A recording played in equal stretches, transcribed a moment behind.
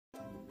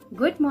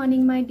Good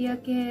morning, my dear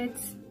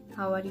kids.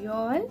 How are you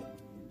all?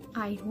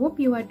 I hope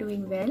you are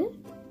doing well.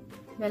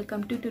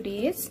 Welcome to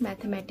today's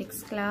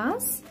mathematics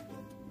class.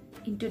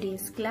 In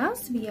today's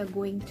class, we are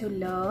going to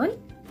learn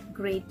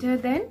greater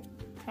than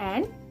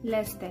and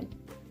less than.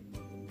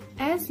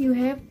 As you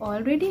have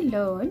already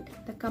learned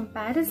the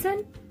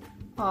comparison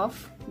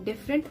of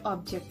different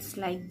objects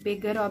like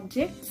bigger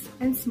objects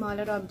and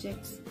smaller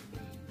objects.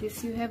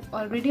 This you have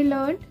already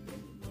learned.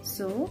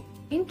 So,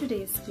 in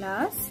today's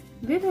class,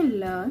 we will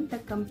learn the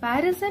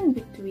comparison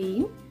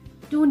between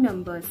two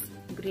numbers,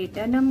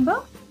 greater number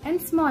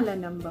and smaller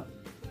number.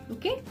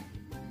 Okay?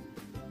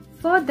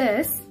 For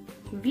this,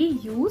 we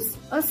use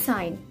a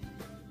sign.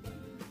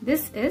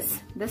 This is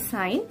the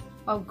sign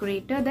of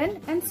greater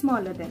than and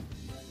smaller than.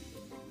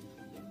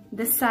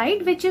 The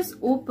side which is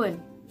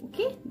open,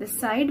 okay? The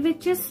side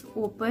which is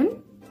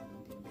open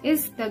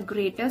is the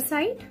greater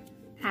side,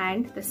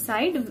 and the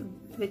side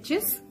which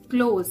is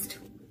closed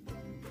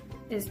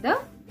is the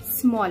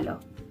smaller.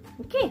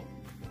 Okay.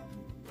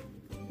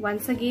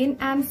 Once again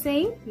I am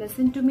saying,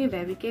 listen to me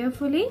very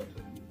carefully.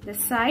 The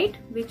side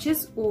which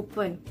is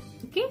open.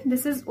 Okay.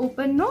 This is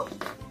open, no?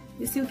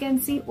 This you can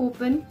see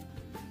open.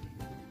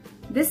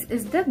 This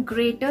is the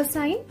greater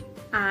sign,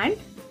 and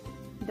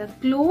the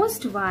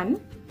closed one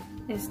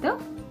is the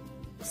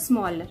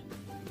smaller.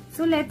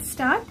 So let's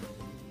start.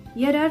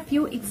 Here are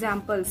few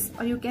examples,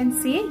 or you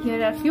can say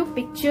here are few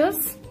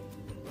pictures.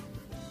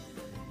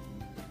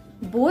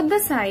 Both the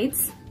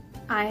sides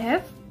I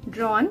have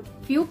drawn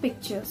few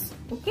pictures.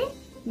 Okay.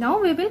 Now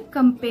we will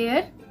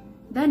compare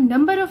the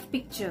number of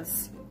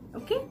pictures.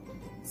 Okay.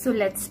 So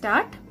let's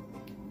start.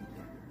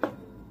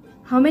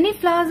 How many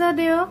flowers are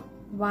there?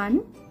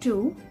 1,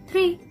 2,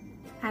 3.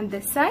 And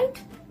this side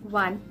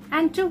 1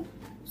 and 2.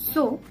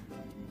 So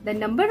the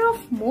number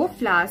of more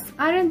flowers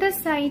are in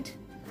this side.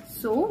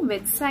 So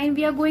which sign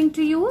we are going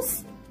to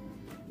use?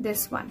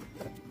 This one.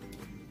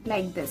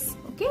 Like this.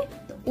 Okay.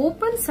 The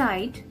open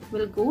side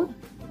will go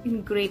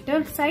in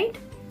greater side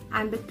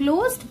and the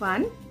closed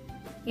one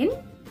in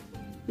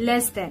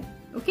less than.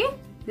 Okay.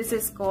 This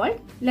is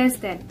called less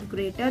than,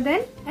 greater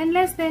than and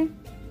less than.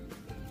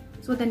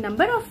 So the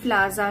number of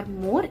flowers are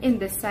more in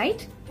this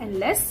side and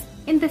less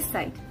in this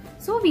side.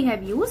 So we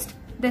have used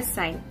this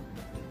sign.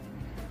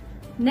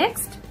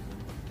 Next,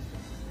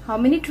 how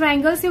many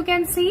triangles you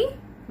can see?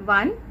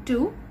 1,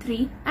 2,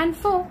 3 and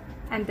 4.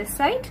 And this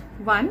side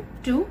 1,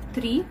 2,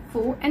 3,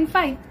 4 and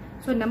 5.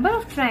 So number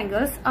of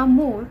triangles are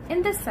more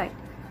in this side.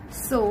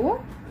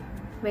 So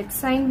which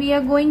sign we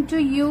are going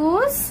to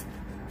use?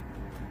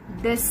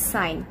 This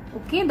sign.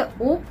 Okay, the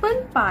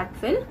open part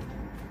will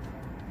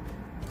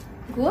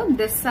go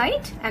this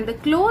side and the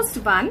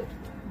closed one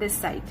this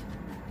side.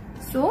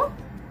 So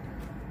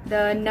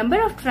the number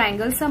of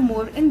triangles are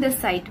more in this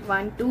side.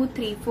 1, 2,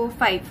 3, 4,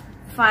 5.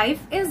 5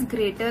 is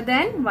greater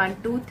than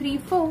 1, 2, 3,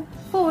 4.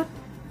 4.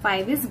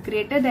 5 is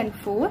greater than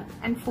 4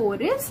 and 4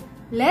 is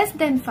less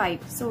than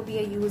 5. So we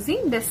are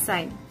using this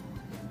sign.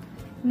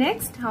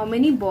 Next, how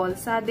many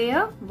balls are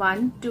there?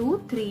 1,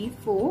 2, 3,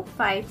 4,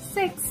 5,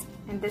 6.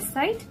 And this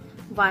side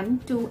 1,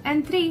 2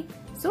 and 3.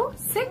 So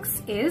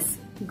 6 is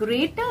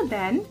greater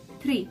than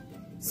 3.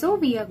 So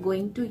we are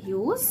going to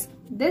use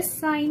this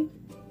sign.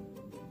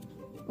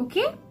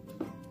 Okay.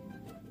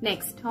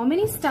 Next, how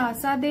many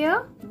stars are there?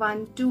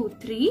 1, 2,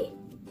 3.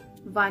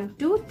 1,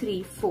 2,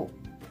 3, 4.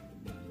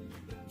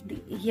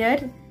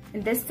 Here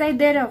in this side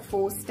there are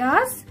 4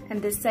 stars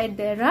and this side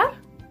there are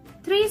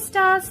 3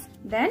 stars.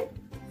 Then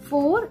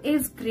 4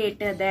 is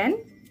greater than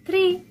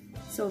 3.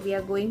 So we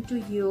are going to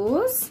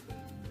use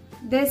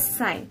this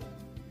sign.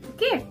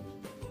 Okay.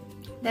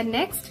 Then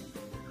next,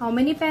 how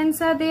many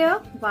pens are there?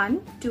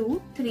 1,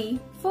 2, 3,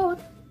 4.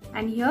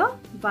 And here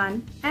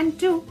 1 and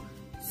 2.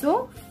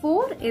 So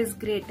 4 is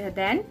greater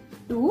than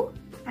 2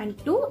 and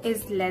 2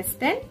 is less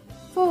than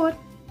 4.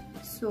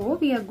 So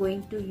we are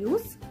going to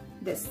use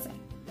this sign.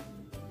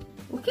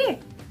 Okay.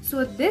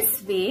 So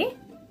this way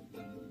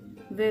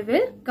we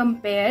will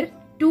compare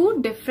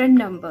two different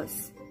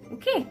numbers.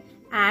 Okay.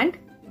 And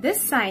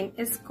this sign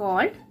is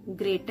called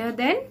greater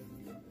than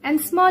and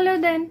smaller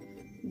than.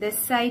 This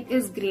side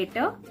is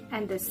greater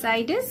and this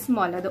side is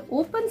smaller. The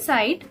open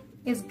side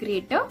is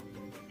greater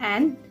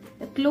and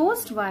the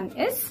closed one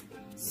is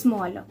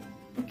smaller.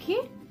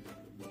 Okay.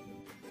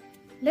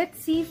 Let's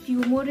see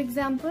few more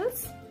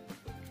examples.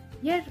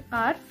 Here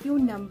are few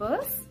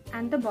numbers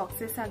and the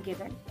boxes are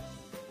given.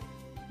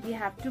 We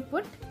have to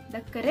put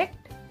the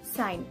correct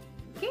sign.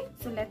 Okay.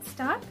 So let's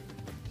start.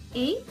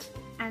 8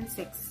 and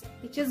 6.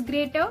 Which is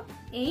greater?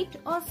 8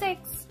 or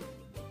 6?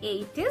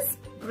 8 is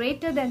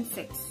greater than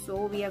 6.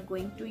 So we are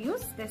going to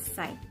use this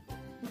sign.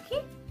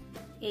 Okay.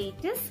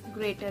 8 is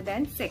greater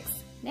than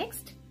 6.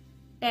 Next,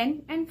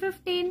 10 and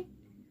 15.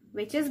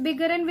 Which is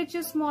bigger and which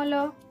is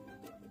smaller?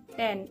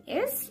 10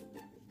 is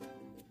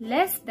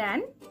less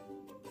than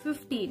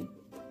 15.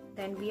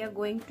 Then we are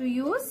going to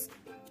use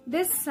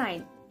this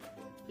sign.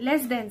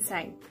 Less than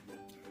sign.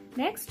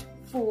 Next,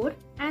 4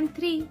 and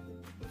 3.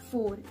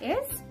 4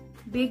 is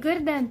bigger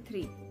than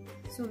 3.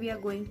 So we are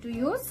going to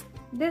use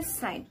this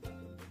sign.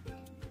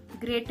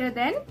 Greater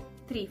than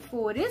 3.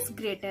 4 is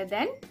greater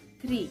than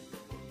 3.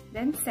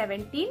 Then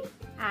 17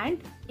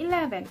 and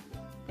 11.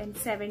 Then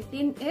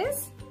 17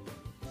 is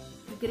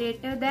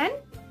greater than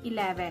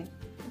 11.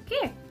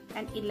 Okay.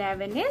 And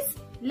 11 is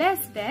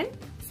less than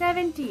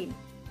 17.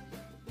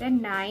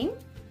 Then 9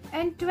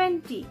 and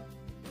 20.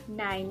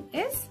 9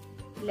 is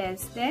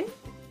less than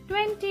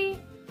 20.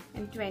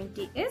 And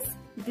 20 is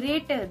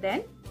greater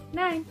than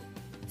 9.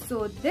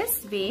 So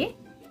this way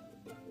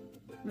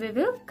we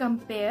will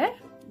compare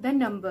the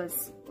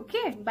numbers,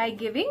 okay, by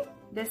giving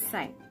this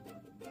sign.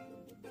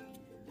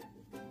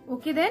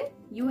 Okay, then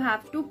you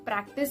have to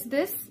practice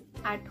this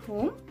at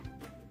home.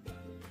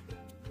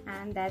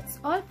 And that's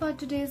all for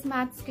today's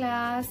maths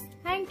class.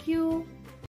 Thank you.